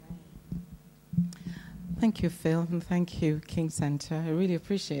Thank you, Phil, and thank you, King Center. I really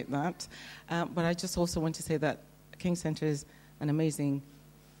appreciate that. But I just also want to say that King Center is an amazing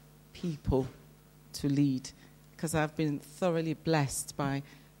people to lead, because I've been thoroughly blessed by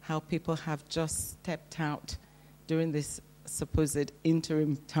how people have just stepped out during this supposed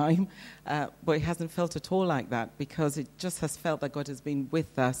interim time, but it hasn't felt at all like that, because it just has felt that God has been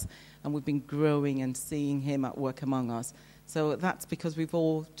with us and we've been growing and seeing him at work among us. So that's because we've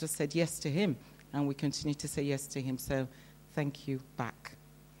all just said yes to him, and we continue to say yes to him. So thank you back.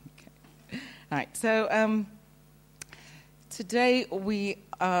 Okay. All right, so today we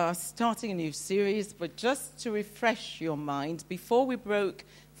are starting a new series, but just to refresh your mind, before we broke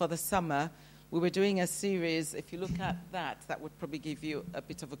for the summer, we were doing a series. If you look at that would probably give you a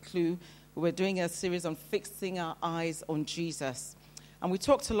bit of a clue. We were doing a series on fixing our eyes on Jesus. And we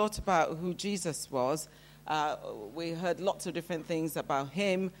talked a lot about who Jesus was. We heard lots of different things about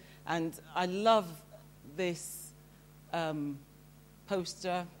him. And I love this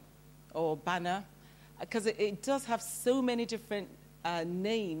poster or banner, because it does have so many different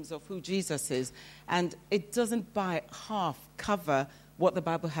names of who Jesus is. And it doesn't by half cover what the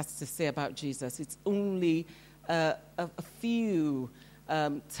Bible has to say about Jesus. It's only a few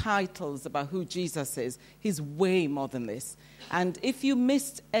titles about who Jesus is. He's way more than this. And if you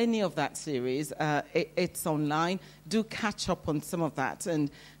missed any of that series, it's online. Do catch up on some of that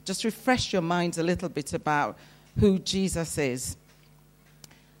and just refresh your minds a little bit about who Jesus is.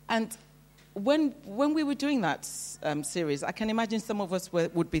 And when we were doing that series, I can imagine some of us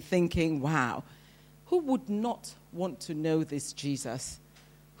would be thinking, wow, who would not want to know this Jesus?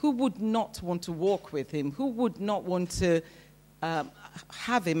 Who would not want to walk with him? Who would not want to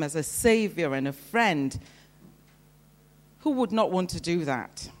have him as a savior and a friend? Who would not want to do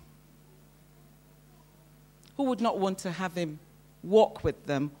that? Who would not want to have him walk with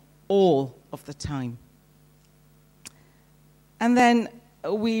them all of the time? And then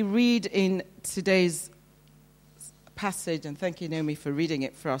we read in today's passage, and thank you, Naomi, for reading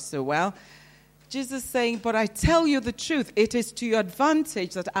it for us so well, Jesus saying, "But I tell you the truth, it is to your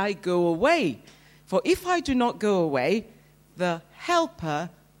advantage that I go away. For if I do not go away, the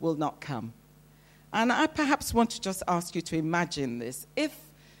helper will not come." And I perhaps want to just ask you to imagine this. If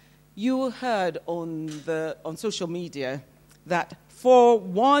you heard on social media that for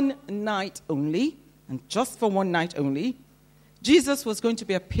one night only, and just for one night only, Jesus was going to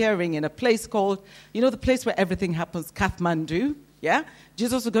be appearing in a place called, you know, the place where everything happens, Kathmandu, yeah?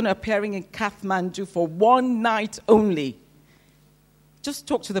 Jesus was going to be appearing in Kathmandu for one night only. Just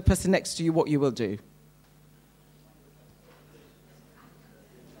talk to the person next to you what you will do.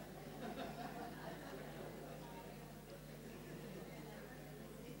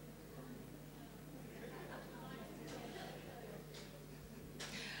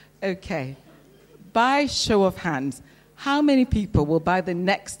 Okay. By show of hands, how many people will buy the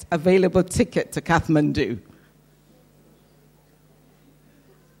next available ticket to Kathmandu?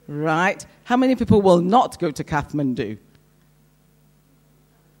 Right. How many people will not go to Kathmandu?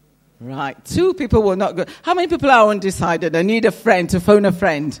 Right. 2 people will not go. How many people are undecided and need a friend to phone a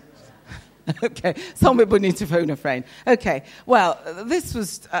friend? Okay. Some people need to phone a friend. Okay. Well, this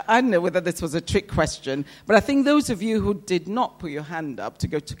was, I don't know whether this was a trick question, but I think those of you who did not put your hand up to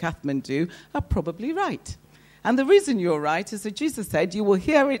go to Kathmandu are probably right. And the reason you're right is that Jesus said, you will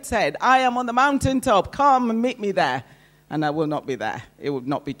hear it said, I am on the mountaintop, come and meet me there. And I will not be there. It will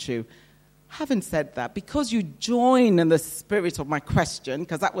not be true. Having said that, because you join in the spirit of my question,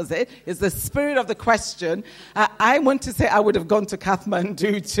 because that was it, is the spirit of the question, I want to say I would have gone to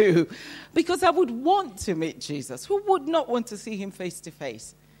Kathmandu too, because I would want to meet Jesus. Who would not want to see him face to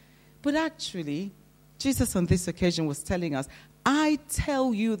face? But actually, Jesus on this occasion was telling us, I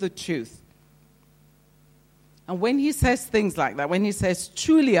tell you the truth. And when he says things like that, when he says,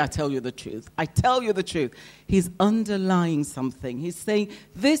 truly I tell you the truth, I tell you the truth, he's underlying something. He's saying,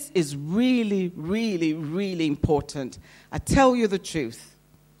 this is really, really, really important. I tell you the truth,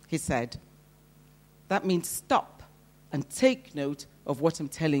 he said. That means stop and take note of what I'm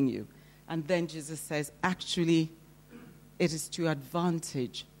telling you. And then Jesus says, actually, it is to your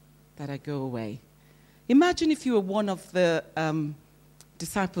advantage that I go away. Imagine if you were one of the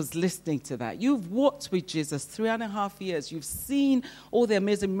disciples listening to that. You've walked with Jesus 3.5 years. You've seen all the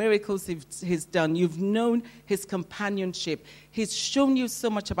amazing miracles he's done. You've known his companionship. He's shown you so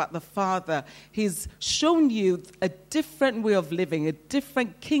much about the Father. He's shown you a different way of living, a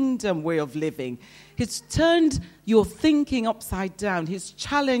different kingdom way of living. He's turned your thinking upside down. He's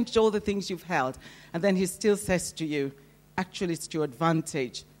challenged all the things you've held. And then he still says to you, actually, it's to your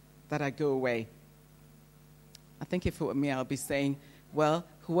advantage that I go away. I think if it were me, I'll be saying, well,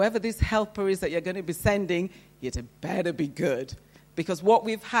 whoever this helper is that you're going to be sending, it better be good. Because what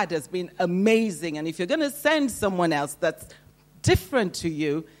we've had has been amazing. And if you're going to send someone else that's different to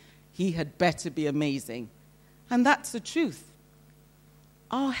you, he had better be amazing. And that's the truth.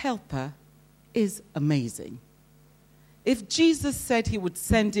 Our helper is amazing. If Jesus said he would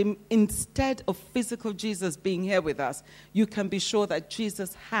send him instead of physical Jesus being here with us, you can be sure that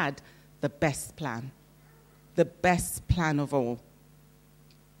Jesus had the best plan. The best plan of all.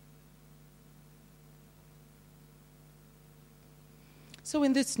 So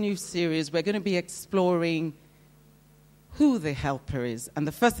in this new series, we're going to be exploring who the helper is. And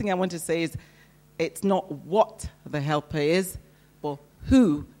the first thing I want to say is, it's not what the helper is, but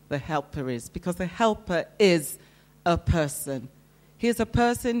who the helper is. Because the helper is a person. He is a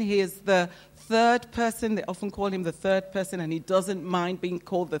person. He is the third person. They often call him the third person, and he doesn't mind being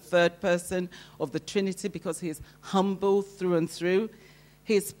called the third person of the Trinity because he is humble through and through.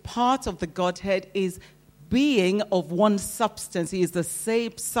 He is part of the Godhead, is being of one substance. He is the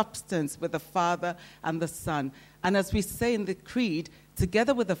same substance with the Father and the Son. And as we say in the Creed,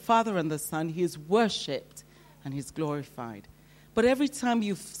 together with the Father and the Son, he is worshipped and he's glorified. But every time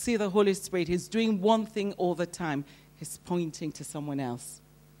you see the Holy Spirit, he's doing one thing all the time. He's pointing to someone else.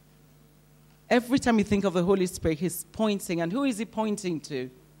 Every time you think of the Holy Spirit, he's pointing. And who is he pointing to?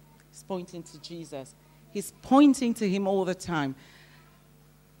 He's pointing to Jesus. He's pointing to him all the time.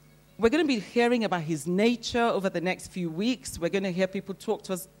 We're going to be hearing about his nature over the next few weeks. We're going to hear people talk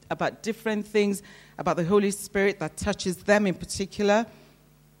to us about different things, about the Holy Spirit that touches them in particular.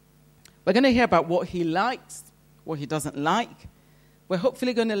 We're going to hear about what he likes, what he doesn't like. We're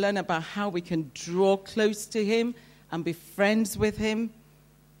hopefully going to learn about how we can draw close to him and be friends with him.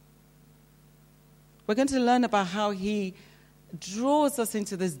 We're going to learn about how he draws us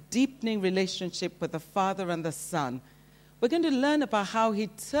into this deepening relationship with the Father and the Son. We're going to learn about how he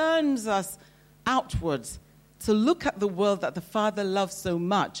turns us outwards to look at the world that the Father loves so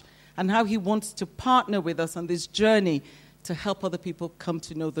much and how he wants to partner with us on this journey to help other people come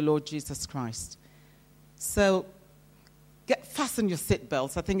to know the Lord Jesus Christ. So fasten your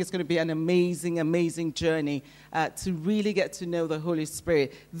seatbelts. I think it's going to be an amazing, amazing journey to really get to know the Holy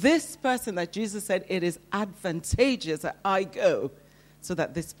Spirit. This person that Jesus said, it is advantageous that I go so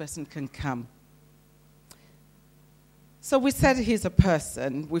that this person can come. So we said he's a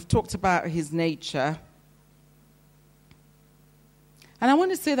person. We've talked about his nature. And I want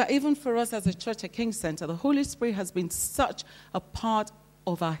to say that even for us as a church at King Center, the Holy Spirit has been such a part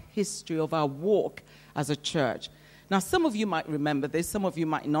of our history, of our walk as a church. Now, some of you might remember this. Some of you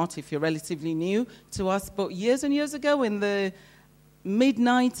might not if you're relatively new to us. But years and years ago, in the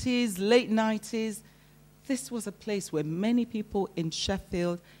mid-90s, late 90s, this was a place where many people in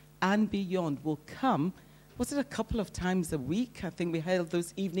Sheffield and beyond will come. Was it a couple of times a week? I think we held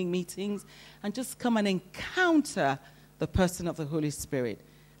those evening meetings and just come and encounter the person of the Holy Spirit.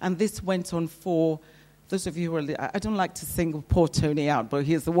 And this went on for, those of you who are, I don't like to single poor Tony out, but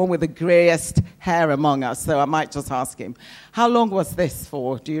he's the one with the greyest hair among us, so I might just ask him. How long was this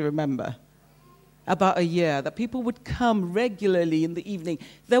for? Do you remember? About a year, that people would come regularly in the evening.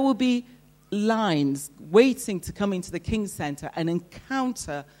 There will be lines waiting to come into the King Center and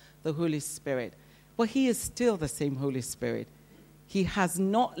encounter the Holy Spirit. Well, he is still the same Holy Spirit. He has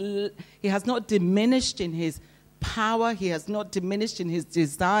not diminished in his power. He has not diminished in his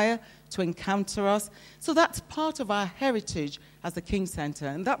desire to encounter us. So that's part of our heritage as the King Center.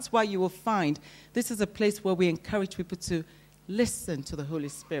 And that's why you will find this is a place where we encourage people to listen to the Holy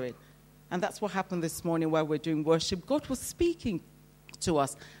Spirit. And that's what happened this morning while we're doing worship. God was speaking to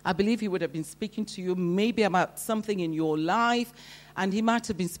us. I believe he would have been speaking to you maybe about something in your life. And he might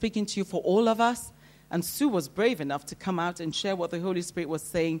have been speaking to you for all of us. And Sue was brave enough to come out and share what the Holy Spirit was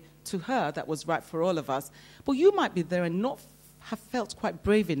saying to her that was right for all of us. But you might be there and not have felt quite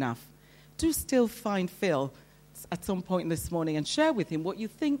brave enough. Do still find Phil at some point this morning and share with him what you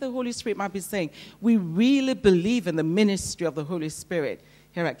think the Holy Spirit might be saying. We really believe in the ministry of the Holy Spirit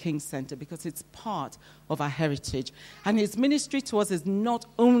here at King Center because it's part of our heritage. And his ministry to us is not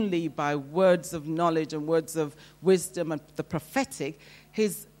only by words of knowledge and words of wisdom and the prophetic.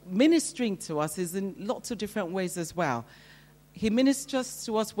 His ministering to us is in lots of different ways as well. He ministers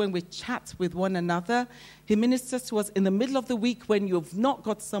to us when we chat with one another. He ministers to us in the middle of the week when you've not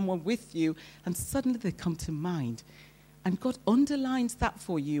got someone with you and suddenly they come to mind. And God underlines that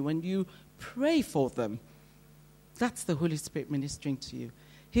for you and you pray for them. That's the Holy Spirit ministering to you.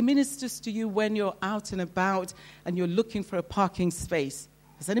 He ministers to you when you're out and about and you're looking for a parking space.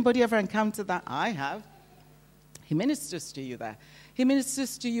 Has anybody ever encountered that? I have. He ministers to you there. He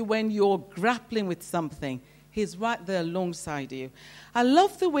ministers to you when you're grappling with something. He's right there alongside you. I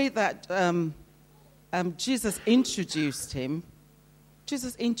love the way that Jesus introduced him.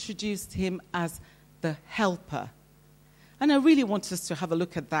 Jesus introduced him as the helper. And I really want us to have a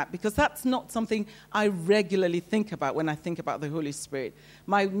look at that, because that's not something I regularly think about when I think about the Holy Spirit.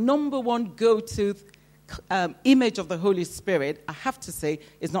 My number one go-to image of the Holy Spirit, I have to say,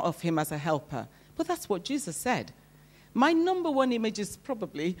 is not of him as a helper. But that's what Jesus said. My number one image is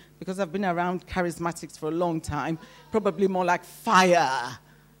probably, because I've been around charismatics for a long time, probably more like fire,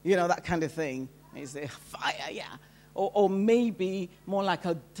 that kind of thing. You say, fire, yeah. Or maybe more like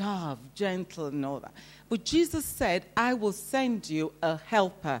a dove, gentle and all that. But Jesus said, I will send you a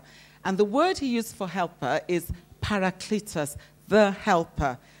helper. And the word he used for helper is parakletos, the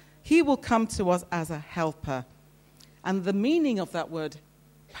helper. He will come to us as a helper. And the meaning of that word,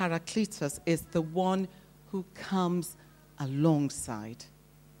 parakletos, is the one who comes alongside.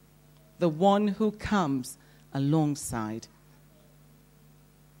 The one who comes alongside.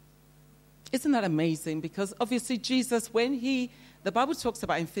 Isn't that amazing? Because obviously Jesus, the Bible talks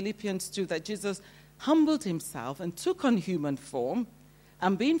about in Philippians 2 that Jesus humbled himself and took on human form,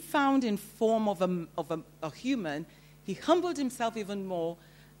 and being found in form of a human, he humbled himself even more,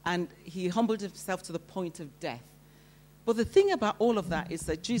 and he humbled himself to the point of death. But the thing about all of that is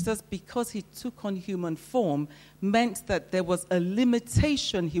that Jesus, because he took on human form, meant that there was a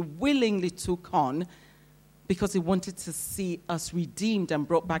limitation he willingly took on, because he wanted to see us redeemed and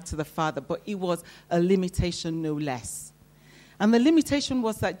brought back to the Father. But it was a limitation no less. And the limitation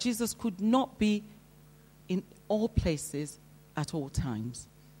was that Jesus could not be in all places at all times.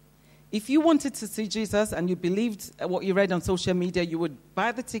 If you wanted to see Jesus and you believed what you read on social media, you would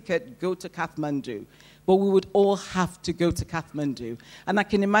buy the ticket, go to Kathmandu. But we would all have to go to Kathmandu. And I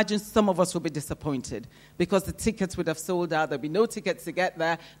can imagine some of us will be disappointed because the tickets would have sold out. There'll be no tickets to get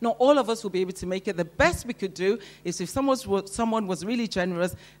there. Not all of us will be able to make it. The best we could do is if someone was really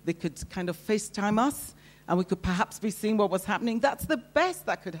generous, they could kind of FaceTime us and we could perhaps be seeing what was happening. That's the best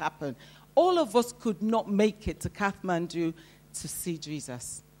that could happen. All of us could not make it to Kathmandu to see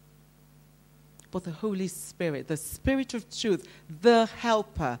Jesus. But the Holy Spirit, the Spirit of truth, the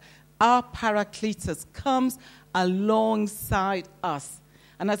helper, our parakletos, comes alongside us.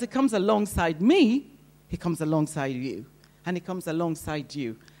 And as it comes alongside me, he comes alongside you. And he comes alongside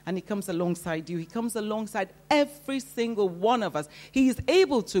you. And he comes alongside you. He comes alongside every single one of us. He is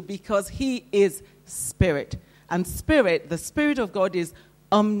able to because he is Spirit. And Spirit, the Spirit of God, is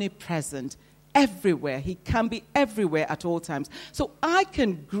omnipresent. Everywhere. He can be everywhere at all times. So I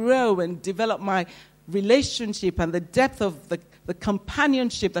can grow and develop my relationship and the depth of the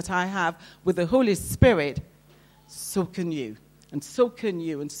companionship that I have with the Holy Spirit. So can you. And so can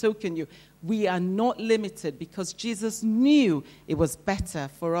you. And so can you. We are not limited because Jesus knew it was better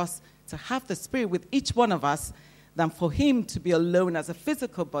for us to have the Spirit with each one of us than for him to be alone as a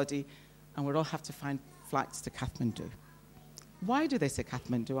physical body, and we'd all have to find flights to Kathmandu. Why do they say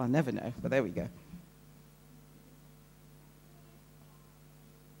Kathmandu? I'll never know, but there we go.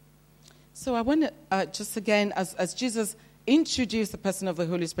 So I want to just again, as Jesus introduced the person of the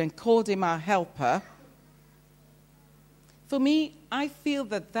Holy Spirit and called him our helper, for me, I feel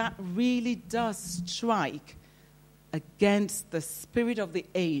that really does strike against the spirit of the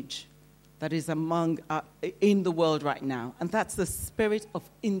age that is in the world right now, and that's the spirit of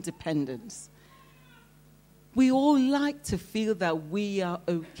independence. We all like to feel that we are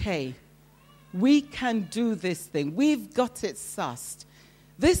okay. We can do this thing. We've got it sussed.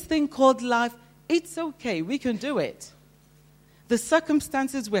 This thing called life, it's okay. We can do it. The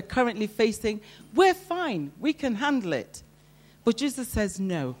circumstances we're currently facing, we're fine. We can handle it. But Jesus says,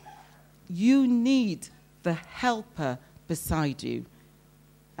 no. You need the helper beside you.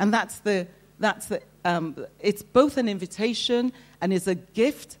 And it's both an invitation and is a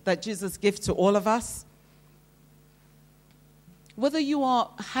gift that Jesus gives to all of us. Whether you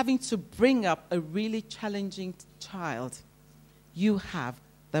are having to bring up a really challenging child, you have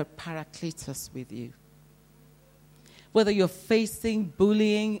the parakletos with you. Whether you're facing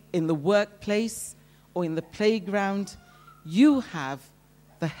bullying in the workplace or in the playground, you have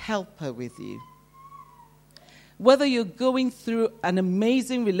the helper with you. Whether you're going through an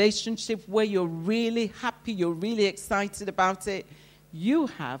amazing relationship where you're really happy, you're really excited about it, you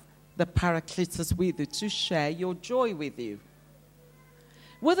have the parakletos with you to share your joy with you.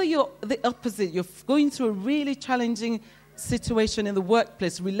 Whether you're the opposite, you're going through a really challenging situation in the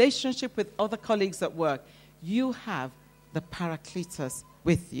workplace, relationship with other colleagues at work, you have the parakletos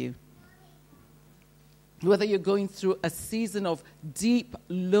with you. Whether you're going through a season of deep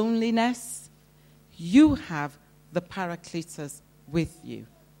loneliness, you have the parakletos with you.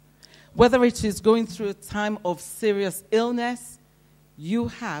 Whether it is going through a time of serious illness, you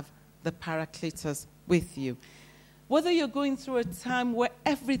have the Paracletus with you. Whether you're going through a time where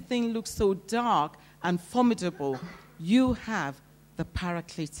everything looks so dark and formidable, you have the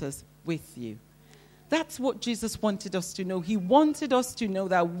Paracletus with you. That's what Jesus wanted us to know. He wanted us to know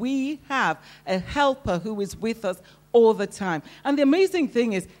that we have a helper who is with us all the time. And the amazing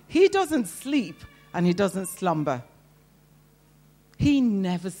thing is, he doesn't sleep and he doesn't slumber. He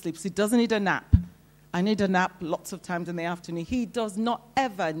never sleeps. He doesn't need a nap. I need a nap lots of times in the afternoon. He does not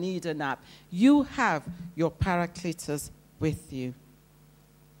ever need a nap. You have your Paracletus with you.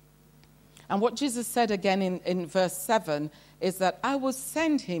 And what Jesus said again in verse 7 is that I will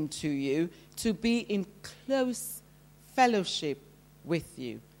send him to you to be in close fellowship with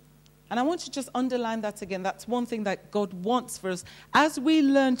you. And I want to just underline that again. That's one thing that God wants for us. As we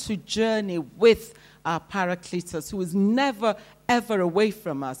learn to journey with our Paracletus, who is never, ever away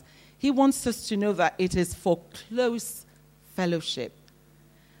from us, he wants us to know that it is for close fellowship.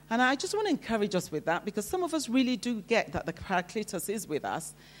 And I just want to encourage us with that, because some of us really do get that the Paracletus is with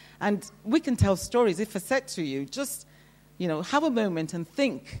us. And we can tell stories. If I said to you, just, have a moment and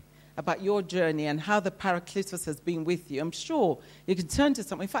think about your journey and how the Paracletus has been with you, I'm sure you can turn to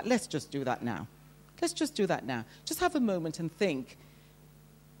someone. In fact, let's just do that now. Let's just do that now. Just have a moment and think.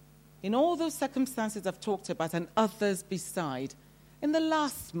 In all those circumstances I've talked about and others beside, in the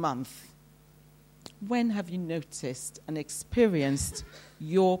last month, when have you noticed and experienced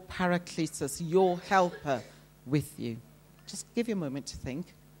your Paracletus, your helper with you? Just give you a moment to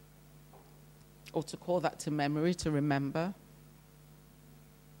think, or to call that to memory, to remember.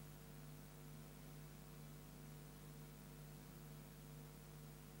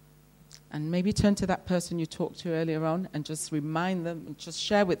 And maybe turn to that person you talked to earlier on and just remind them and just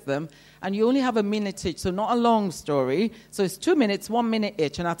share with them. And you only have a minute each, so not a long story. So it's 2 minutes, 1 minute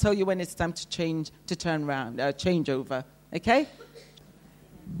each. And I'll tell you when it's time to change over. Okay?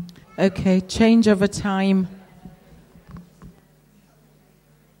 Okay, change over time.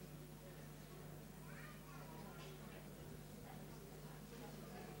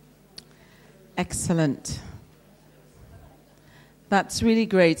 Excellent. That's really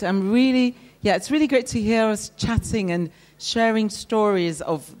great. It's really great to hear us chatting and sharing stories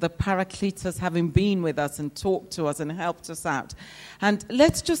of the Paracletus having been with us and talked to us and helped us out. And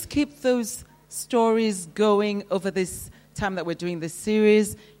let's just keep those stories going over this time that we're doing this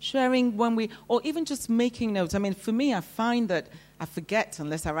series, sharing or even just making notes. I mean, for me, I find that I forget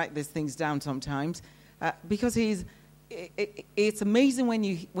unless I write these things down sometimes, because it's amazing when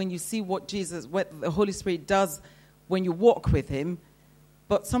you see what the Holy Spirit does when you walk with him,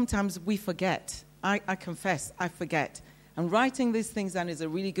 but sometimes we forget. I confess, I forget. And writing these things down is a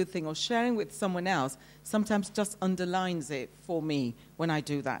really good thing, or sharing with someone else sometimes just underlines it for me when I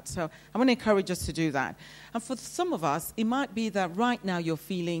do that. So I want to encourage us to do that. And for some of us, it might be that right now you're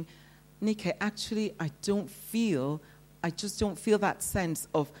feeling, Nikke, actually I just don't feel that sense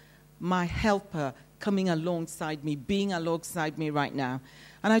of my helper coming alongside me, being alongside me right now.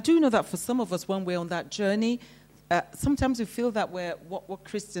 And I do know that for some of us, when we're on that journey, sometimes we feel that we're what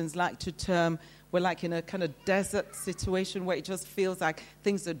Christians like to term, we're like in a kind of desert situation where it just feels like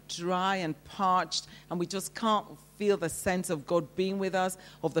things are dry and parched, and we just can't feel the sense of God being with us,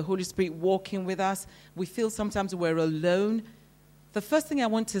 of the Holy Spirit walking with us. We feel sometimes we're alone. The first thing I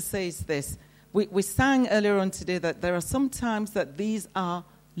want to say is this. We sang earlier on today that there are some times that these are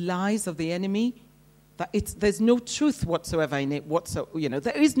lies of the enemy, that there's no truth whatsoever in it.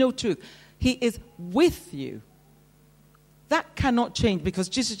 There is no truth. He is with you. That cannot change, because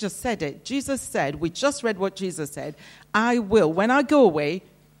Jesus just said it. Jesus said, we just read what Jesus said, I will, when I go away,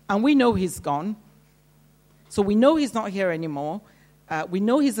 and we know he's gone, so we know he's not here anymore, we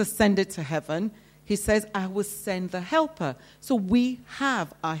know he's ascended to heaven, he says, I will send the helper. So we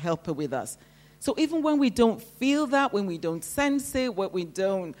have our helper with us. So even when we don't feel that, when we don't sense it, when we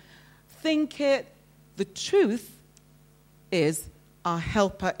don't think it, the truth is our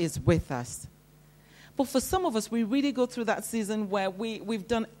helper is with us. But for some of us, we really go through that season where we've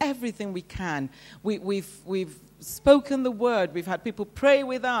done everything we can. We've spoken the word. We've had people pray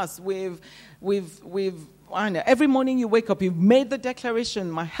with us. I know, every morning you wake up, you've made the declaration,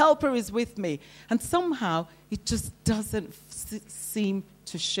 my helper is with me. And somehow it just doesn't seem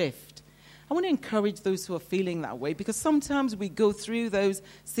to shift. I want to encourage those who are feeling that way, because sometimes we go through those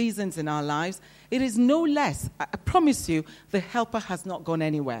seasons in our lives. It is no less, I promise you, the helper has not gone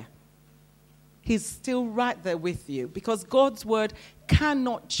anywhere. He's still right there with you, because God's word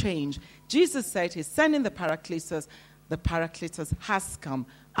cannot change. Jesus said he's sending the Paracletus. The Paracletus has come.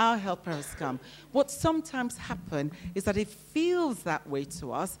 Our helper has come. What sometimes happens is that it feels that way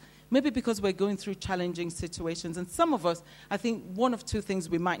to us maybe because we're going through challenging situations. And some of us, I think one of two things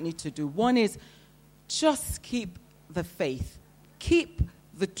we might need to do. One is just keep the faith. Keep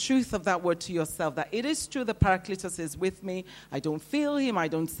the truth of that word to yourself, that it is true the Paracletus is with me. I don't feel him. I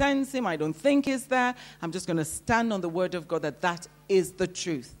don't sense him. I don't think he's there. I'm just going to stand on the word of God that is the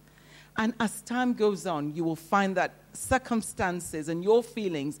truth. And as time goes on, you will find that circumstances and your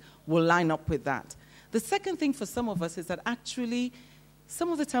feelings will line up with that. The second thing for some of us is that actually,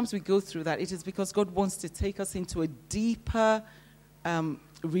 some of the times we go through that, it is because God wants to take us into a deeper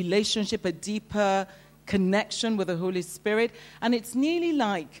relationship, a deeper connection with the Holy Spirit. And it's nearly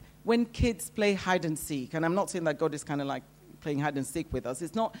like when kids play hide and seek. And I'm not saying that God is kind of like playing hide and seek with us.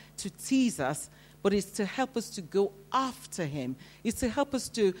 It's not to tease us, but it's to help us to go after him. It's to help us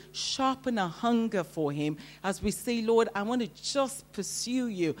to sharpen our hunger for him as we say, Lord, I want to just pursue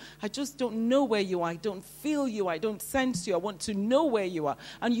you. I just don't know where you are. I don't feel you. I don't sense you. I want to know where you are.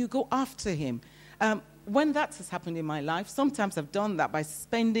 And you go after him. When that has happened in my life, sometimes I've done that by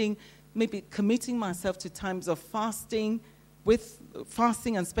maybe committing myself to times of fasting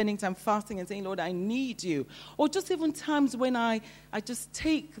and spending time fasting and saying, Lord, I need you. Or just even times when I just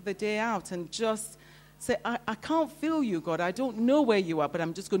take the day out and just say, I can't feel you, God. I don't know where you are, but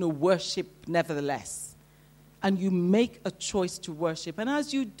I'm just going to worship nevertheless. And you make a choice to worship. And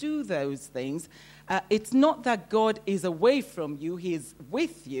as you do those things, it's not that God is away from you. He is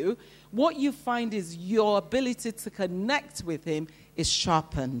with you. What you find is your ability to connect with him is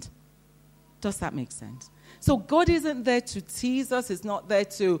sharpened. Does that make sense? So God isn't there to tease us. He's not there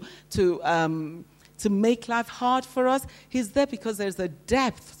to make life hard for us. He's there because there's a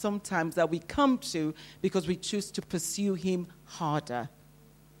depth sometimes that we come to because we choose to pursue him harder.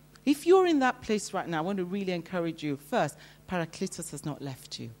 If you're in that place right now, I want to really encourage you. First, Paracletus has not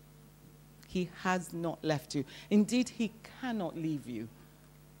left you. He has not left you. Indeed, he cannot leave you.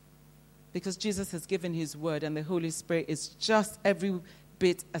 Because Jesus has given his word and the Holy Spirit is just every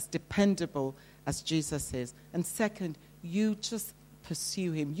bit as dependable as Jesus is. And second, you just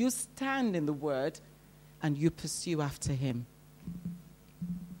pursue him. You stand in the word and you pursue after him.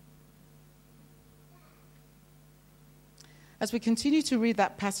 As we continue to read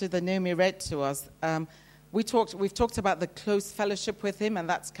that passage that Naomi read to us, we've talked about the close fellowship with him, and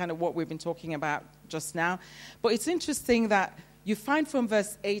that's kind of what we've been talking about just now. But it's interesting that you find from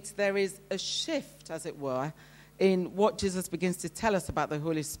verse 8 there is a shift, as it were, in what Jesus begins to tell us about the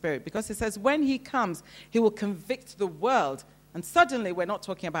Holy Spirit. Because he says, when he comes, he will convict the world. And suddenly, we're not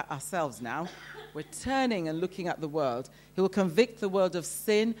talking about ourselves now. We're turning and looking at the world. He will convict the world of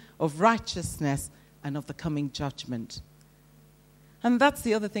sin, of righteousness, and of the coming judgment. And that's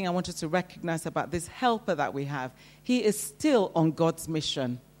the other thing I wanted to recognize about this helper that we have. He is still on God's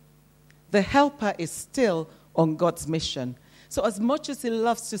mission. The helper is still on God's mission. So as much as he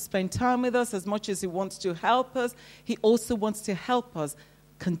loves to spend time with us, as much as he wants to help us, he also wants to help us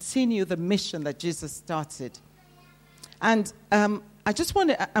continue the mission that Jesus started. And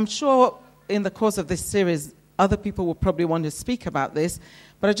I'm sure in the course of this series, other people will probably want to speak about this,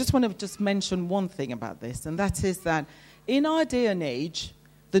 but I just want to just mention one thing about this, and that is that in our day and age,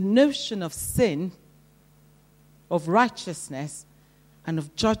 the notion of sin, of righteousness, and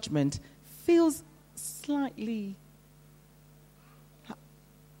of judgment feels slightly...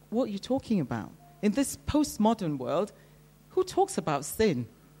 What are you talking about? In this postmodern world, who talks about sin?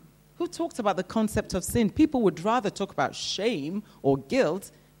 Who talks about the concept of sin? People would rather talk about shame or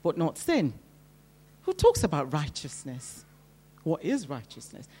guilt, but not sin. Who talks about righteousness? What is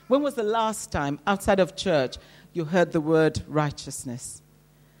righteousness? When was the last time, outside of church, you heard the word righteousness?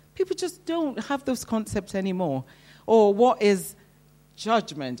 People just don't have those concepts anymore. Or what is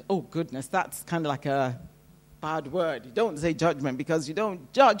judgment? Oh, goodness, that's kind of like a bad word. You don't say judgment because you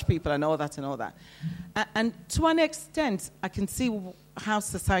don't judge people and all that and all that. And to an extent, I can see how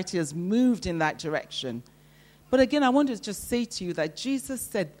society has moved in that direction. But again, I want to just say to you that Jesus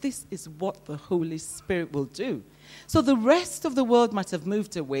said this is what the Holy Spirit will do. So the rest of the world might have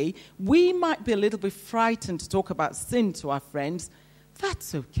moved away. We might be a little bit frightened to talk about sin to our friends.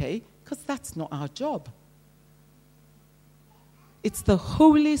 That's okay, because that's not our job. It's the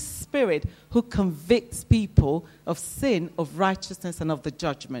Holy Spirit who convicts people of sin, of righteousness, and of the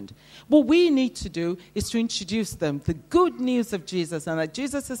judgment. What we need to do is to introduce them the good news of Jesus, and that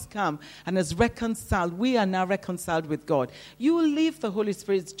Jesus has come and has reconciled. We are now reconciled with God. You will leave the Holy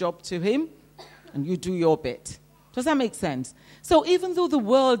Spirit's job to him, and you do your bit. Does that make sense? So even though the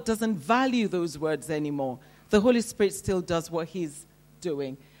world doesn't value those words anymore, the Holy Spirit still does what he's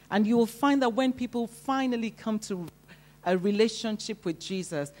doing. And you will find that when people finally come to a relationship with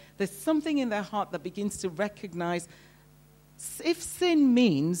Jesus, there's something in their heart that begins to recognize if sin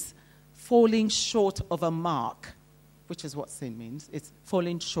means falling short of a mark, which is what sin means. It's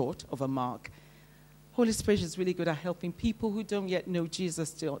falling short of a mark. Holy Spirit is really good at helping people who don't yet know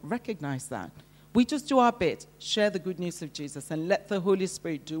Jesus to recognize that. We just do our bit, share the good news of Jesus, and let the Holy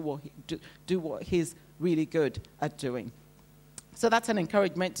Spirit do what he's really good at doing. So that's an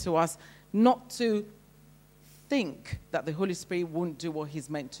encouragement to us not to think that the Holy Spirit won't do what he's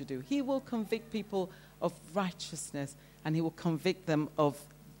meant to do. He will convict people of righteousness, and he will convict them of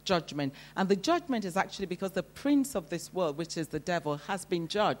judgment. And the judgment is actually because the prince of this world, which is the devil, has been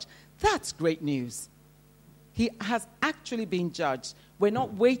judged. That's great news. He has actually been judged. We're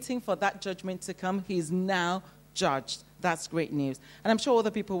not waiting for that judgment to come. He is now judged. That's great news. And I'm sure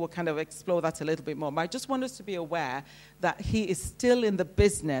other people will kind of explore that a little bit more. But I just want us to be aware that he is still in the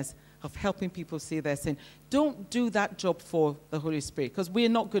business of helping people see their sin. Don't do that job for the Holy Spirit, because we're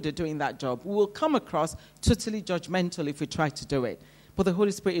not good at doing that job. We will come across totally judgmental if we try to do it. But the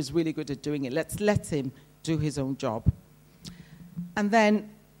Holy Spirit is really good at doing it. Let's let him do his own job. And then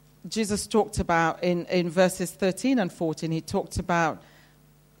Jesus talked about, in verses 13 and 14, he talked about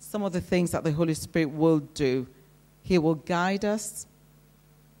some of the things that the Holy Spirit will do. He will guide us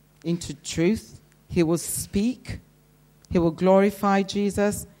into truth. He will speak. He will glorify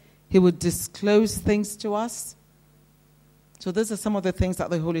Jesus. He will disclose things to us. So those are some of the things that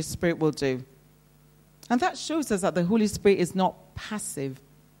the Holy Spirit will do. And that shows us that the Holy Spirit is not passive.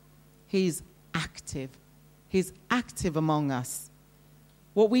 He's active. He's active among us.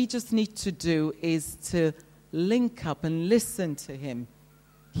 What we just need to do is to link up and listen to him.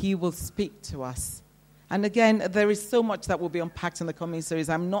 He will speak to us. And again, there is so much that will be unpacked in the coming series.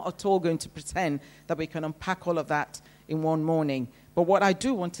 I'm not at all going to pretend that we can unpack all of that in one morning. But what I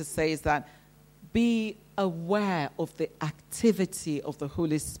do want to say is that be aware of the activity of the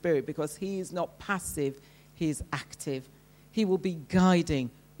Holy Spirit, because he is not passive, he is active. He will be guiding,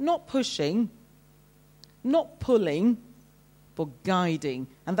 not pushing, not pulling, but guiding.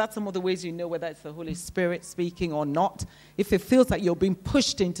 And that's some of the ways you know whether it's the Holy Spirit speaking or not. If it feels like you're being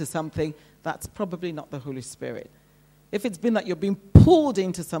pushed into something, that's probably not the Holy Spirit. If it's been that you're being pulled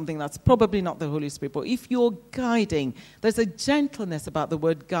into something, that's probably not the Holy Spirit. But if you're guiding, there's a gentleness about the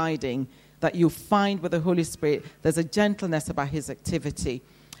word guiding that you find with the Holy Spirit. There's a gentleness about his activity.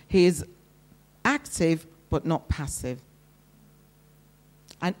 He is active, but not passive.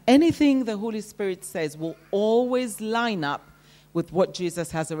 And anything the Holy Spirit says will always line up with what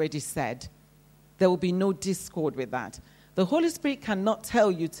Jesus has already said. There will be no discord with that. The Holy Spirit cannot tell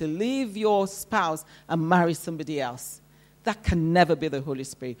you to leave your spouse and marry somebody else. That can never be the Holy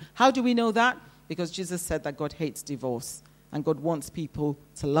Spirit. How do we know that? Because Jesus said that God hates divorce, and God wants people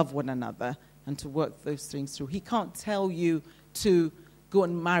to love one another and to work those things through. He can't tell you to go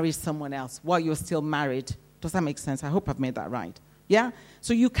and marry someone else while you're still married. Does that make sense? I hope I've made that right. Yeah?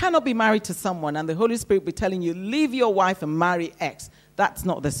 So you cannot be married to someone and the Holy Spirit be telling you, leave your wife and marry X. That's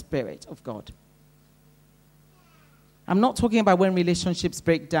not the Spirit of God. I'm not talking about when relationships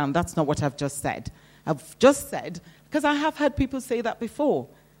break down. That's not what I've just said. I've just said, because I have heard people say that before.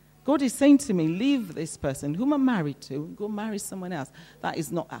 God is saying to me, leave this person whom I'm married to, go marry someone else. That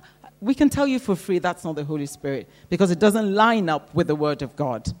is not, we can tell you for free that's not the Holy Spirit, because it doesn't line up with the Word of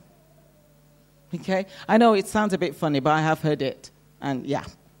God. Okay? I know it sounds a bit funny, but I have heard it. And yeah.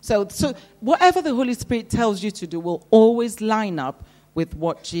 So whatever the Holy Spirit tells you to do will always line up with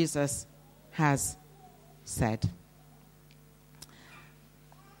what Jesus has said.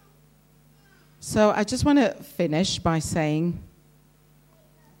 So I just want to finish by saying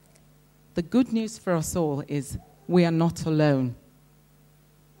the good news for us all is we are not alone.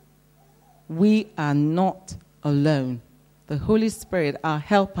 We are not alone. The Holy Spirit, our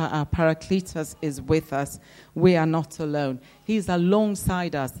helper, our Paracletus, is with us. We are not alone. He's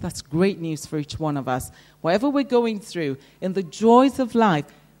alongside us. That's great news for each one of us. Whatever we're going through, in the joys of life,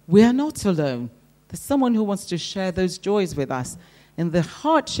 we are not alone. There's someone who wants to share those joys with us. In the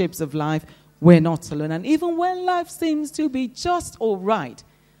hardships of life, we're not alone. And even when life seems to be just all right,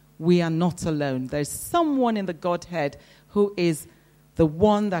 we are not alone. There's someone in the Godhead who is the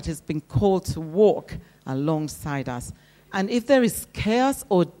one that has been called to walk alongside us. And if there is chaos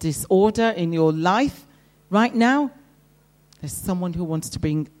or disorder in your life right now, there's someone who wants to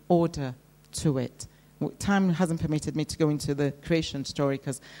bring order to it. Time hasn't permitted me to go into the creation story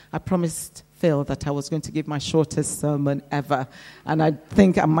because I promised Phil that I was going to give my shortest sermon ever. And I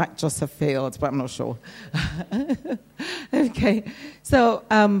think I might just have failed, but I'm not sure. Okay. So,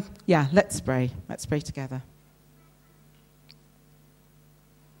 let's pray. Let's pray together.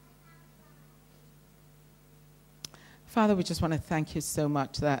 Father, we just want to thank you so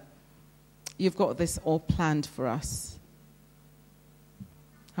much that you've got this all planned for us.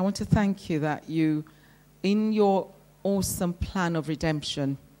 I want to thank you that you, in your awesome plan of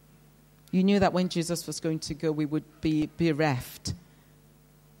redemption, you knew that when Jesus was going to go, we would be bereft.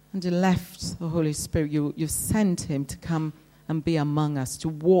 And you left the Holy Spirit. You sent him to come and be among us, to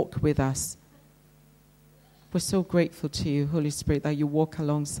walk with us. We're so grateful to you, Holy Spirit, that you walk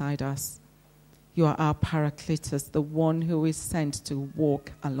alongside us. You are our Paracletus, the one who is sent to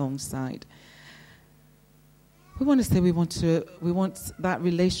walk alongside. We want to say we want that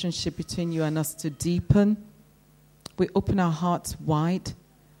relationship between you and us to deepen. We open our hearts wide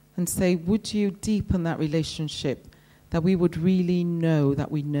and say, would you deepen that relationship, that we would really know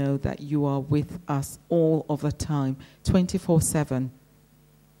that you are with us all of the time, 24/7.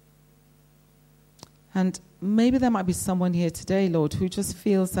 And maybe there might be someone here today, Lord, who just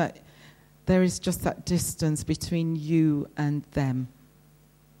feels that there is just that distance between you and them.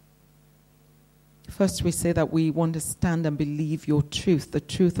 First, we say that we want to stand and believe your truth, the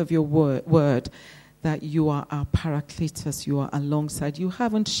truth of your word, that you are our Paracletus, you are alongside. You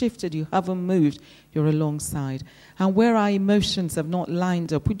haven't shifted, you haven't moved, you're alongside. And where our emotions have not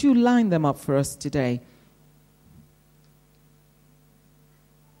lined up, would you line them up for us today?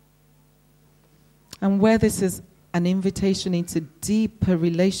 And where this is an invitation into deeper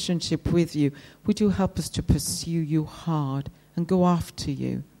relationship with you, would you help us to pursue you hard and go after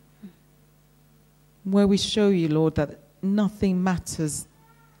you? Where we show you, Lord, that nothing matters,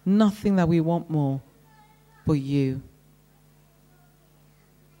 nothing that we want more but you.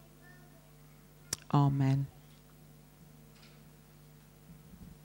 Amen.